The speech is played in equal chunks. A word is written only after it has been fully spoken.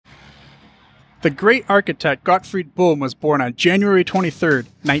The great architect Gottfried Bohm was born on January 23,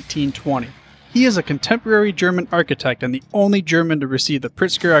 1920. He is a contemporary German architect and the only German to receive the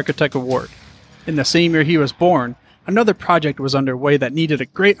Pritzker Architect Award. In the same year he was born, another project was underway that needed a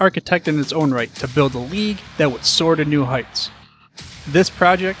great architect in its own right to build a league that would soar to new heights. This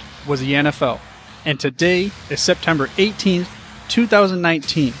project was the NFL, and today is September 18th,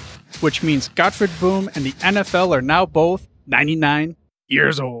 2019, which means Gottfried Bohm and the NFL are now both 99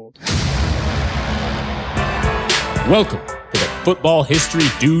 years old. Welcome to the Football History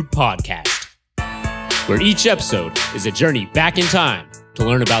Dude podcast, where each episode is a journey back in time to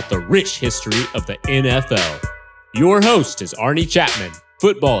learn about the rich history of the NFL. Your host is Arnie Chapman.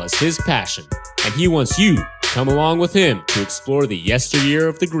 Football is his passion, and he wants you to come along with him to explore the yesteryear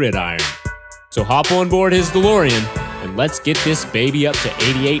of the gridiron. So hop on board his DeLorean, and let's get this baby up to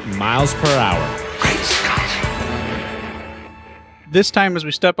 88 miles per hour. Great Scott! This time as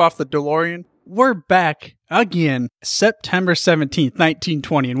we step off the DeLorean, we're back again, September 17th,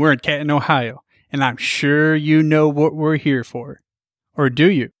 1920, and we're in Canton, Ohio. And I'm sure you know what we're here for. Or do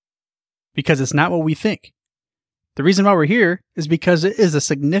you? Because it's not what we think. The reason why we're here is because it is a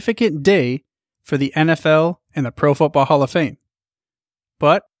significant day for the NFL and the Pro Football Hall of Fame.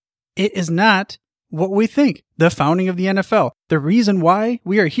 But it is not what we think, the founding of the NFL. The reason why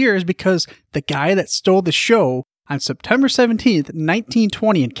we are here is because the guy that stole the show on September 17th,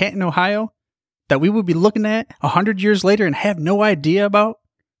 1920 in Canton, Ohio, that we would be looking at 100 years later and have no idea about,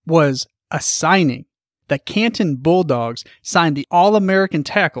 was a signing. The Canton Bulldogs signed the All-American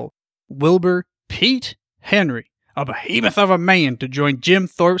tackle, Wilbur Pete Henry, a behemoth of a man, to join Jim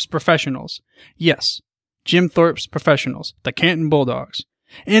Thorpe's Professionals. Yes, Jim Thorpe's Professionals, the Canton Bulldogs.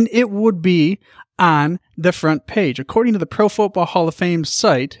 And it would be on the front page. According to the Pro Football Hall of Fame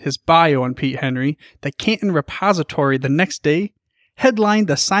site, his bio on Pete Henry, the Canton Repository the next day headlined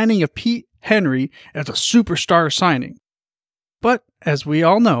the signing of Pete Henry as a superstar signing. But, as we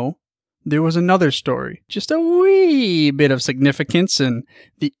all know, there was another story, just a wee bit of significance in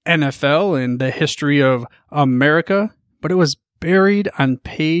the NFL and the history of America, but it was buried on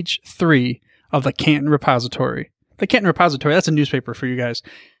page 3 of the Canton Repository. The Canton Repository, that's a newspaper for you guys.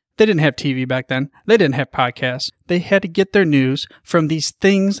 They didn't have TV back then. They didn't have podcasts. They had to get their news from these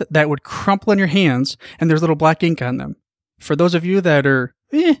things that would crumple in your hands and there's little black ink on them. For those of you that are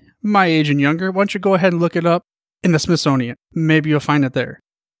my age and younger, why don't you go ahead and look it up in the Smithsonian. Maybe you'll find it there.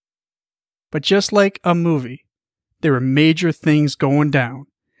 But just like a movie, there were major things going down.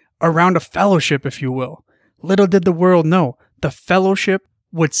 Around a fellowship, if you will. Little did the world know, the fellowship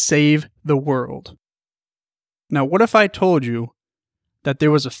would save the world. Now, what if I told you that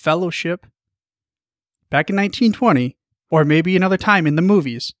there was a fellowship back in 1920, or maybe another time in the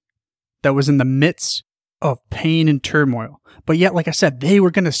movies, that was in the midst of pain and turmoil, but yet, like I said, they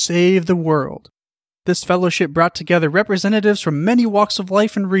were going to save the world. This fellowship brought together representatives from many walks of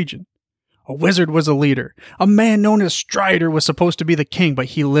life and region. A wizard was a leader. A man known as Strider was supposed to be the king, but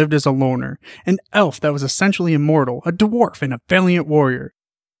he lived as a loner. An elf that was essentially immortal, a dwarf, and a valiant warrior.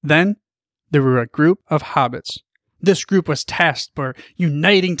 Then, there were a group of hobbits. This group was tasked for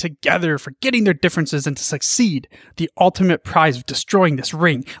uniting together, forgetting their differences, and to succeed. The ultimate prize of destroying this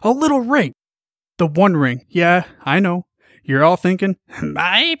ring. A little ring. The One Ring. Yeah, I know. You're all thinking,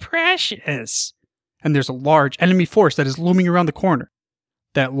 my precious. And there's a large enemy force that is looming around the corner.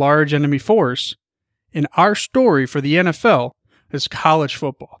 That large enemy force, in our story for the NFL, is college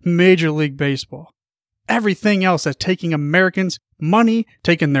football, Major League Baseball. Everything else that's taking Americans' money,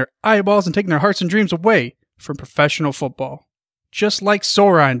 taking their eyeballs, and taking their hearts and dreams away from professional football. Just like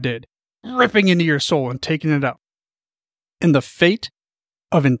Sauron did, ripping into your soul and taking it out. And the fate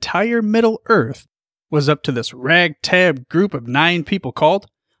of entire Middle Earth was up to this ragtag group of 9 people called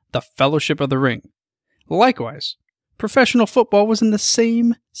the Fellowship of the Ring. Likewise, professional football was in the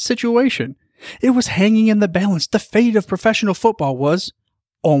same situation. It was hanging in the balance. The fate of professional football was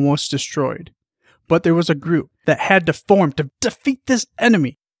almost destroyed. But there was a group that had to form to defeat this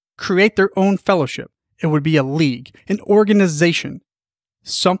enemy, create their own fellowship. It would be a league, an organization,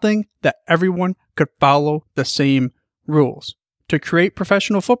 something that everyone could follow the same rules to create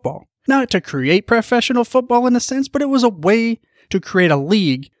professional football. Not to create professional football in a sense, but it was a way to create a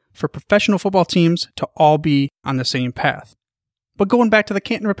league for professional football teams to all be on the same path. But going back to the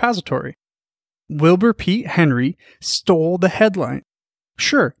Canton Repository, Wilbur Pete Henry stole the headline.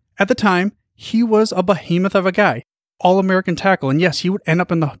 Sure, at the time, he was a behemoth of a guy, All-American tackle, and yes, he would end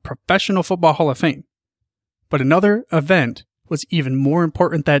up in the Professional Football Hall of Fame. But another event was even more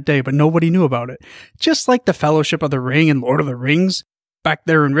important that day, but nobody knew about it. Just like the Fellowship of the Ring and Lord of the Rings back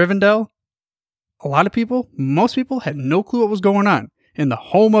there in Rivendell, a lot of people, most people, had no clue what was going on in the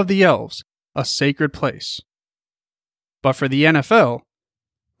home of the elves, a sacred place. But for the NFL,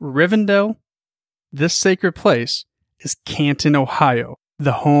 Rivendell, this sacred place, is Canton, Ohio,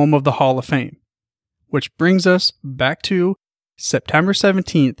 the home of the Hall of Fame. Which brings us back to September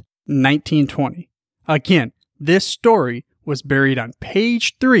 17th, 1920. Again, this story was buried on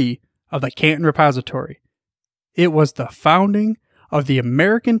page 3 of the Canton Repository. It was the founding of the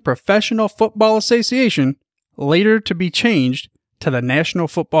American Professional Football Association, later to be changed to the National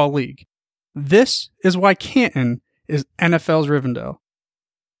Football League. This is why Canton is NFL's Rivendell.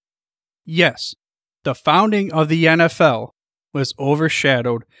 Yes, the founding of the NFL was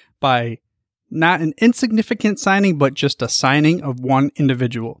overshadowed by not an insignificant signing, but just a signing of one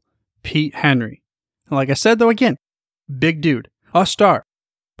individual, Pete Henry. And like I said, though, again, big dude, a star.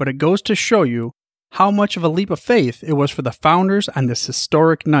 But it goes to show you how much of a leap of faith it was for the founders on this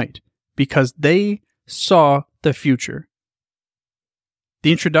historic night, because they saw the future.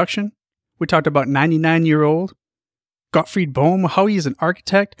 The introduction, we talked about 99-year-old Gottfried Bohm, how he is an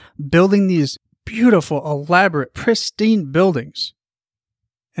architect building these beautiful, elaborate, pristine buildings.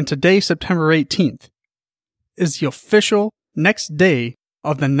 And today, September 18th, is the official next day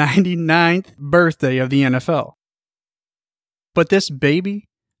of the 99th birthday of the NFL. But this baby,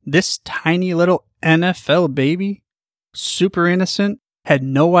 this tiny little NFL baby, super innocent, had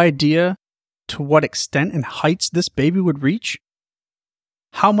no idea to what extent and heights this baby would reach.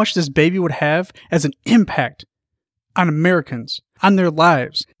 How much this baby would have as an impact on Americans, on their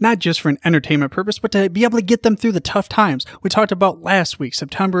lives, not just for an entertainment purpose, but to be able to get them through the tough times we talked about last week,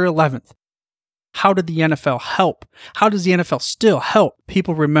 September 11th. How did the NFL help? How does the NFL still help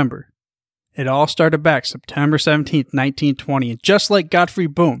people remember? It all started back September 17th, 1920, and just like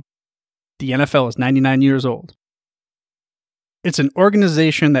Gottfried Bohm, the NFL is 99 years old. It's an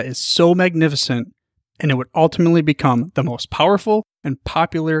organization that is so magnificent, and it would ultimately become the most powerful and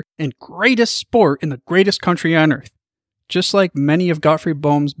popular and greatest sport in the greatest country on earth, just like many of Gottfried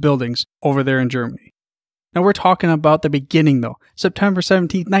Bohm's buildings over there in Germany. Now we're talking about the beginning though, September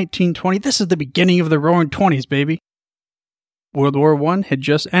 17th, 1920, this is the beginning of the Roaring '20s, baby. World War I had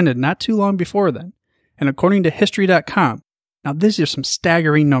just ended not too long before then, and according to History.com, now these are some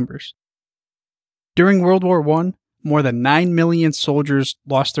staggering numbers. During World War I, more than 9 million soldiers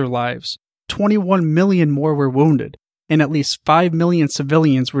lost their lives, 21 million more were wounded, and at least 5 million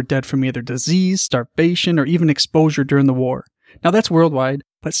civilians were dead from either disease, starvation, or even exposure during the war. Now that's worldwide,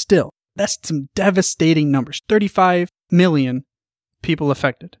 but still, that's some devastating numbers. 35 million people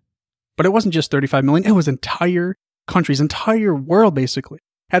affected. But it wasn't just 35 million, it was entire countries, entire world basically.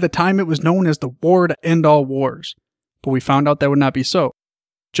 At the time it was known as the war to end all wars. But we found out that would not be so.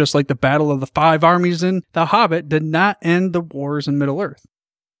 Just like the Battle of the Five Armies in The Hobbit did not end the wars in Middle-earth.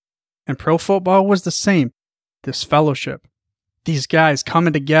 And pro football was the same. This fellowship. These guys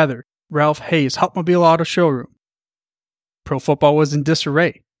coming together. Ralph Hayes, Hupmobile Auto Showroom. Pro football was in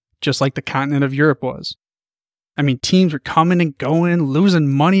disarray, just like the continent of Europe was. I mean, teams were coming and going, losing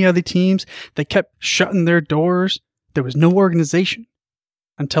money other teams. They kept shutting their doors. There was no organization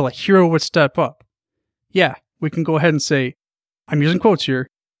until a hero would step up. Yeah, we can go ahead and say, I'm using quotes here,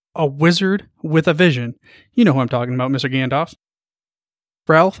 a wizard with a vision. You know who I'm talking about, Mr. Gandalf.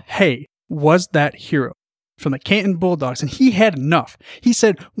 Ralph Hay was that hero from the Canton Bulldogs, and he had enough. He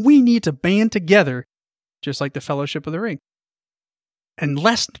said, we need to band together, just like the Fellowship of the Ring. And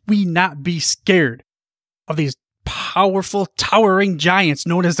lest we not be scared of these powerful, towering giants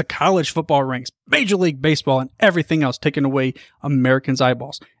known as the college football ranks, Major League Baseball, and everything else taking away Americans'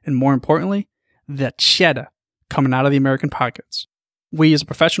 eyeballs. And more importantly, the cheddar coming out of the American pockets. We as a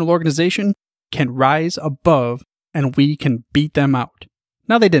professional organization can rise above and we can beat them out.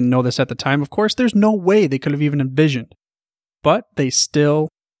 Now, they didn't know this at the time, of course. There's no way they could have even envisioned. But they still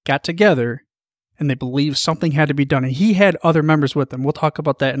got together and they believed something had to be done. And he had other members with him. We'll talk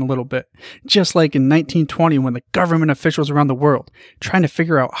about that in a little bit. Just like in 1920 when the government officials around the world trying to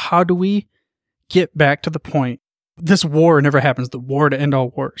figure out how do we get back to the point this war never happens, the war to end all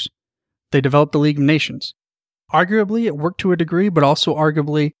wars. They developed the League of Nations. Arguably, it worked to a degree, but also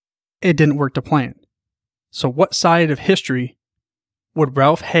arguably, it didn't work to plan. So what side of history would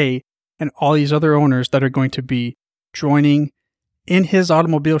Ralph Hay and all these other owners that are going to be joining in his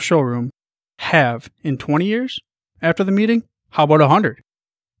automobile showroom have in 20 years after the meeting? How about 100?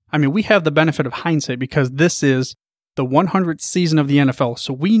 I mean, we have the benefit of hindsight because this is the 100th season of the NFL.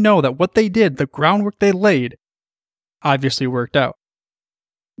 So we know that what they did, the groundwork they laid, obviously worked out.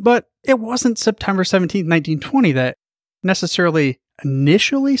 But it wasn't September 17th, 1920 that necessarily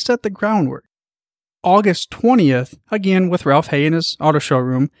initially set the groundwork. August 20th, again with Ralph Hay in his auto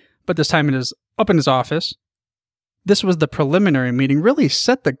showroom, but this time it is up in his office, this was the preliminary meeting, really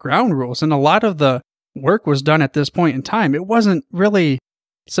set the ground rules, and a lot of the work was done at this point in time. It wasn't really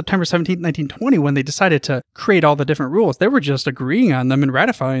September 17th, 1920 when they decided to create all the different rules. They were just agreeing on them and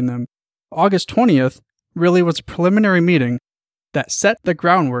ratifying them. August 20th really was a preliminary meeting that set the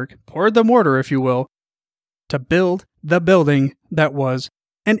groundwork, poured the mortar, if you will, to build the building that was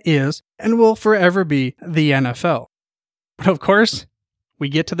and is and will forever be the NFL. But of course, we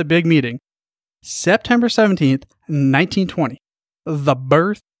get to the big meeting. September 17th, 1920. The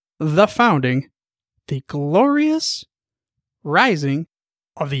birth, the founding, the glorious rising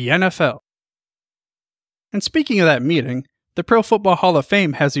of the NFL. And speaking of that meeting, the Pro Football Hall of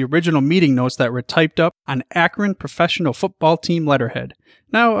Fame has the original meeting notes that were typed up on Akron professional football team letterhead.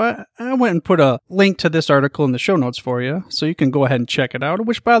 Now, I went and put a link to this article in the show notes for you, so you can go ahead and check it out,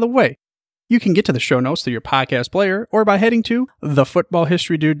 which, by the way, you can get to the show notes through your podcast player or by heading to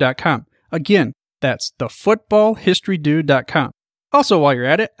thefootballhistorydude.com. Again, that's thefootballhistorydude.com. Also, while you're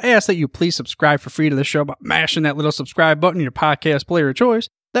at it, I ask that you please subscribe for free to the show by mashing that little subscribe button in your podcast player of choice.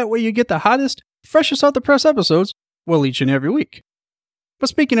 That way you get the hottest, freshest out the press episodes, well, each and every week. But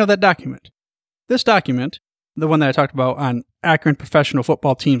speaking of that document, this document, the one that I talked about on Akron professional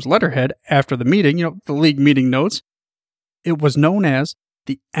football team's letterhead after the meeting, the league meeting notes, it was known as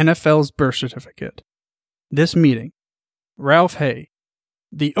the NFL's birth certificate. This meeting, Ralph Hay,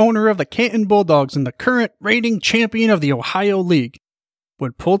 the owner of the Canton Bulldogs and the current reigning champion of the Ohio League,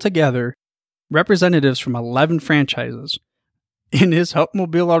 would pull together representatives from 11 franchises in his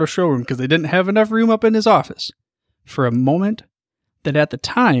Hupmobile auto showroom because they didn't have enough room up in his office for a moment that at the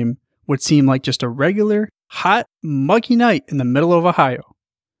time would seem like just a regular, hot, muggy night in the middle of Ohio.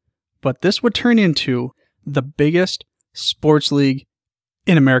 But this would turn into the biggest sports league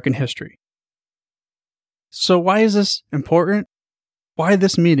in American history. So why is this important? Why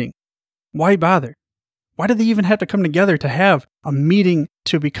this meeting? Why bother? Why did they even have to come together to have a meeting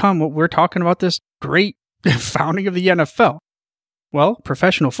to become what we're talking about, this great founding of the NFL? Well,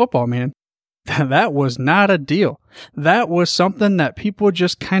 professional football, man, that was not a deal. That was something that people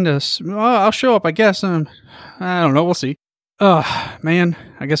just kind of, I'll show up, I guess. I don't know, we'll see. Man,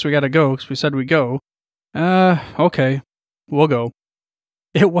 I guess we gotta go because we said we'd go. Okay, we'll go.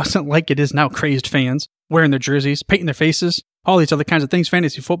 It wasn't like it is now. Crazed fans wearing their jerseys, painting their faces, all these other kinds of things,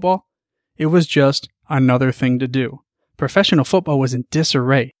 fantasy football. It was just another thing to do. Professional football was in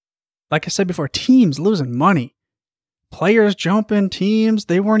disarray. Like I said before, teams losing money. Players jumping teams.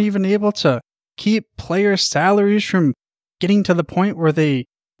 They weren't even able to keep players' salaries from getting to the point where they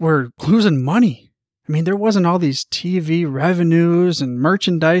were losing money. I mean, there wasn't all these TV revenues and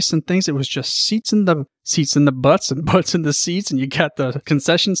merchandise and things. It was just seats in the butts and butts in the seats. And you got the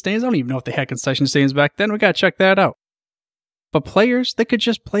concession stands. I don't even know if they had concession stands back then. We got to check that out. But players, they could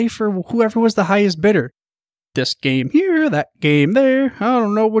just play for whoever was the highest bidder. This game here, that game there. I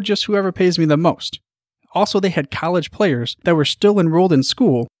don't know, just whoever pays me the most. Also, they had college players that were still enrolled in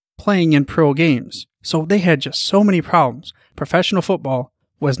school playing in pro games. So they had just so many problems. Professional football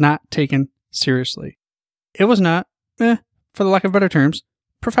was not taken seriously. It was not, for the lack of better terms,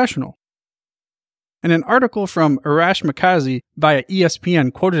 professional. And an article from Arash Makazi via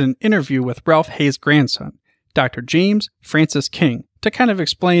ESPN quoted an interview with Ralph Hay's grandson, Dr. James Francis King, to kind of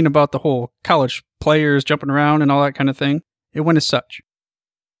explain about the whole college players jumping around and all that kind of thing. It went as such.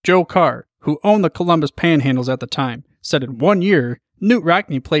 Joe Carr, who owned the Columbus Panhandles at the time, said in 1 year, Newt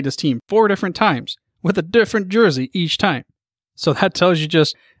Rockne played his team 4 different times with a different jersey each time. So that tells you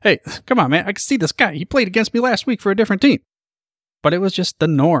just, hey, come on, man, I can see this guy. He played against me last week for a different team. But it was just the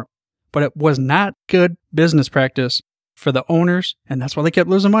norm. But it was not good business practice for the owners, and that's why they kept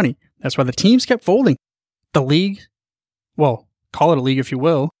losing money. That's why the teams kept folding. The league, well, call it a league if you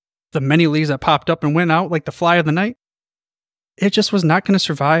will, the many leagues that popped up and went out like the fly of the night, it just was not going to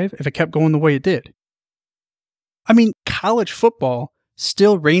survive if it kept going the way it did. I mean, college football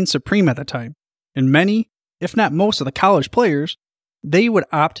still reigned supreme at the time, and many, if not most of the college players, they would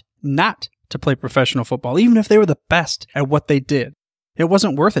opt not to play professional football, even if they were the best at what they did. It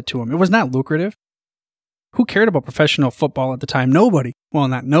wasn't worth it to them. It was not lucrative. Who cared about professional football at the time? Nobody. Well,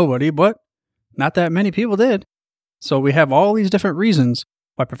 not nobody, but not that many people did. So we have all these different reasons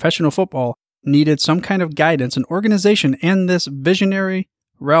why professional football needed some kind of guidance and organization and this visionary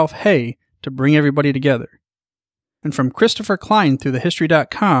Ralph Hay to bring everybody together. And from Christopher Klein through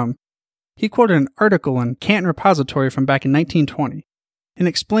thehistory.com, he quoted an article in Canton Repository from back in 1920 and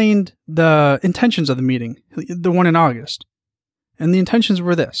explained the intentions of the meeting, the one in August. And the intentions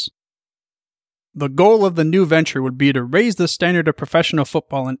were this. The goal of the new venture would be to raise the standard of professional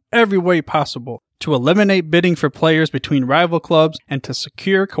football in every way possible, to eliminate bidding for players between rival clubs, and to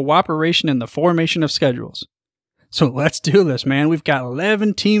secure cooperation in the formation of schedules. So let's do this, man. We've got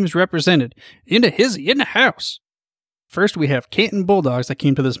 11 teams represented in the house. First, we have Canton Bulldogs that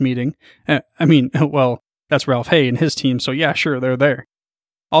came to this meeting. That's Ralph Hay and his team, so yeah, sure, they're there.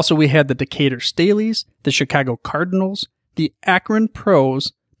 Also, we had the Decatur Staleys, the Chicago Cardinals, the Akron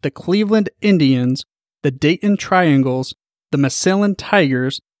Pros, the Cleveland Indians, the Dayton Triangles, the Massillon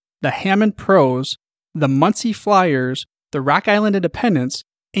Tigers, the Hammond Pros, the Muncie Flyers, the Rock Island Independents,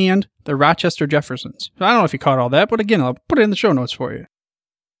 and the Rochester Jeffersons. So I don't know if you caught all that, but again, I'll put it in the show notes for you.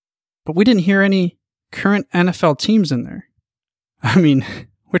 But we didn't hear any current NFL teams in there. I mean,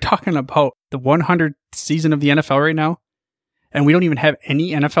 we're talking about the 100th season of the NFL right now, and we don't even have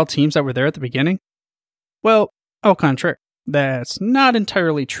any NFL teams that were there at the beginning? Well, au contraire, that's not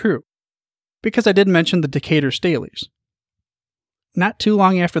entirely true, because I did mention the Decatur Staleys. Not too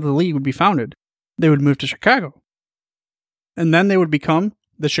long after the league would be founded, they would move to Chicago. And then they would become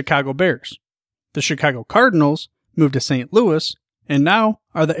the Chicago Bears. The Chicago Cardinals moved to St. Louis, and now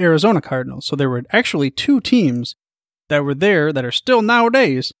are the Arizona Cardinals. So there were actually two teams that were there that are still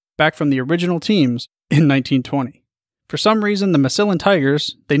nowadays back from the original teams in 1920. For some reason, the Massillon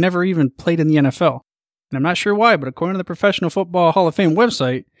Tigers, they never even played in the NFL. And I'm not sure why, but according to the Professional Football Hall of Fame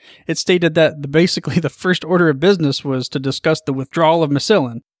website, it stated that basically the first order of business was to discuss the withdrawal of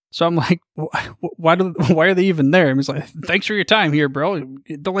Massillon. So I'm like, why are they even there? I mean, it's like, thanks for your time here, bro.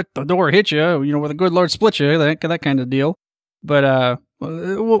 Don't let the door hit you, where the good Lord split you, that kind of deal. But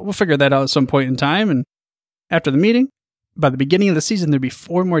we'll figure that out at some point in time. And after the meeting, by the beginning of the season, there'd be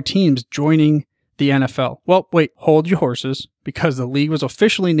 4 more teams joining the NFL. Well, wait, hold your horses, because the league was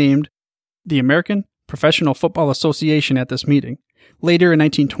officially named the American Professional Football Association at this meeting. Later in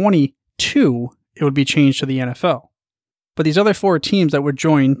 1922, it would be changed to the NFL. But these other 4 teams that would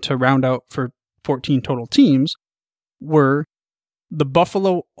join to round out for 14 total teams were the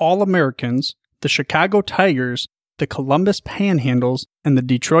Buffalo All-Americans, the Chicago Tigers, the Columbus Panhandles, and the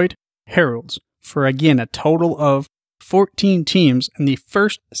Detroit Heralds, for again a total of 14 teams in the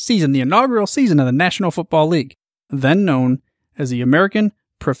first season, the inaugural season of the National Football League, then known as the American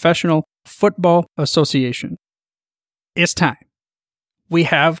Professional Football Association. It's time. We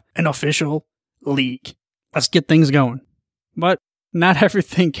have an official league. Let's get things going. But not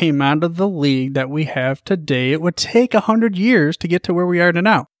everything came out of the league that we have today. It would take 100 years to get to where we are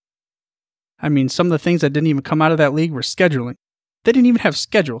now. I mean, some of the things that didn't even come out of that league were scheduling. They didn't even have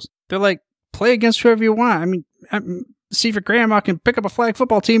schedules. They're like, play against whoever you want. I mean, see if your grandma can pick up a flag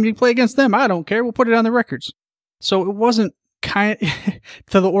football team and you can play against them. I don't care. We'll put it on the records. So it wasn't kind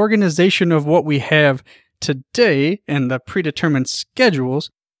to the organization of what we have today and the predetermined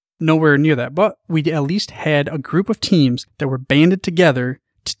schedules, nowhere near that. But we at least had a group of teams that were banded together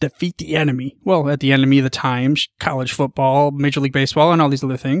to defeat the enemy. Well, at the enemy of the time, college football, Major League Baseball, and all these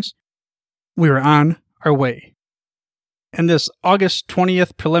other things. We were on our way. And this August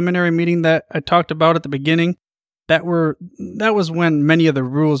 20th preliminary meeting that I talked about at the beginning, that was when many of the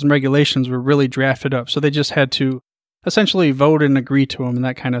rules and regulations were really drafted up. So they just had to essentially vote and agree to them and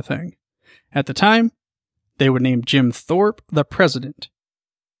that kind of thing. At the time, they would name Jim Thorpe the president.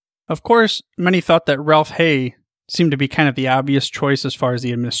 Of course, many thought that Ralph Hay seemed to be kind of the obvious choice as far as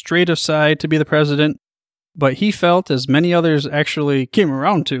the administrative side to be the president, but he felt, as many others actually came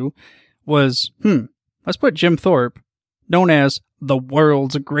around to, was, let's put Jim Thorpe, known as the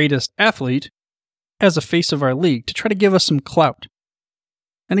world's greatest athlete, as a face of our league to try to give us some clout.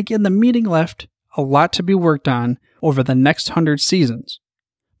 And again, the meeting left a lot to be worked on over the next 100 seasons,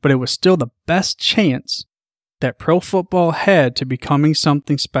 but it was still the best chance that pro football had to becoming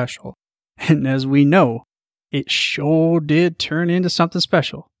something special. And as we know, it sure did turn into something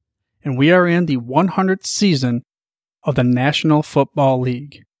special. And we are in the 100th season of the National Football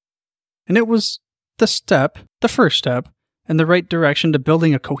League. And it was the first step in the right direction to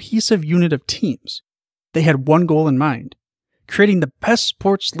building a cohesive unit of teams. They had one goal in mind, creating the best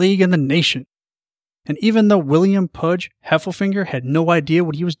sports league in the nation. And even though William Pudge Heffelfinger had no idea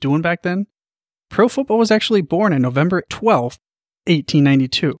what he was doing back then, pro football was actually born on November 12,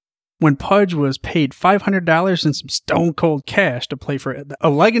 1892, when Pudge was paid $500 in some stone-cold cash to play for the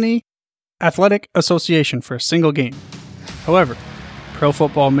Allegheny Athletic Association for a single game. However, pro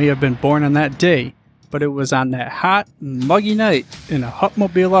football may have been born on that day, but it was on that hot, muggy night in a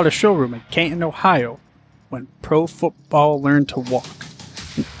Hupmobile auto showroom in Canton, Ohio, when pro football learned to walk.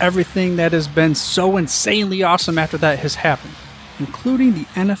 And everything that has been so insanely awesome after that has happened, including the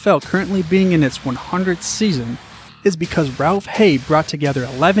NFL currently being in its 100th season, is because Ralph Hay brought together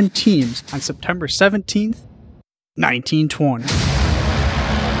 11 teams on September 17th, 1920.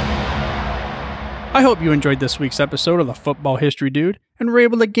 I hope you enjoyed this week's episode of the Football History Dude, and were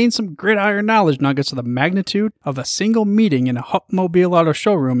able to gain some gridiron knowledge nuggets of the magnitude of a single meeting in a Hupmobile auto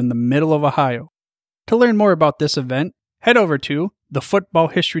showroom in the middle of Ohio. To learn more about this event, head over to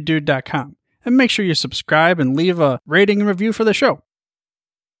thefootballhistorydude.com and make sure you subscribe and leave a rating and review for the show.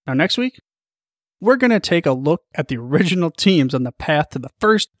 Now next week, we're going to take a look at the original teams on the path to the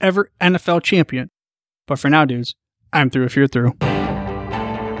first ever NFL champion. But for now, dudes, I'm through if you're through.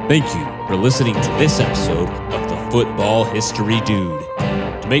 Thank you for listening to this episode of the Football History Dude.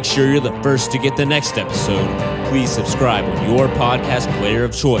 To make sure you're the first to get the next episode, please subscribe on your podcast player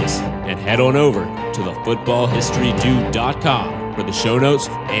of choice and head on over to thefootballhistorydude.com for the show notes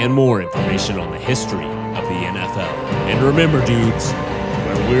and more information on the history of the NFL. And remember, dudes,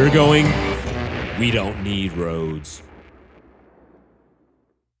 where we're going, we don't need roads.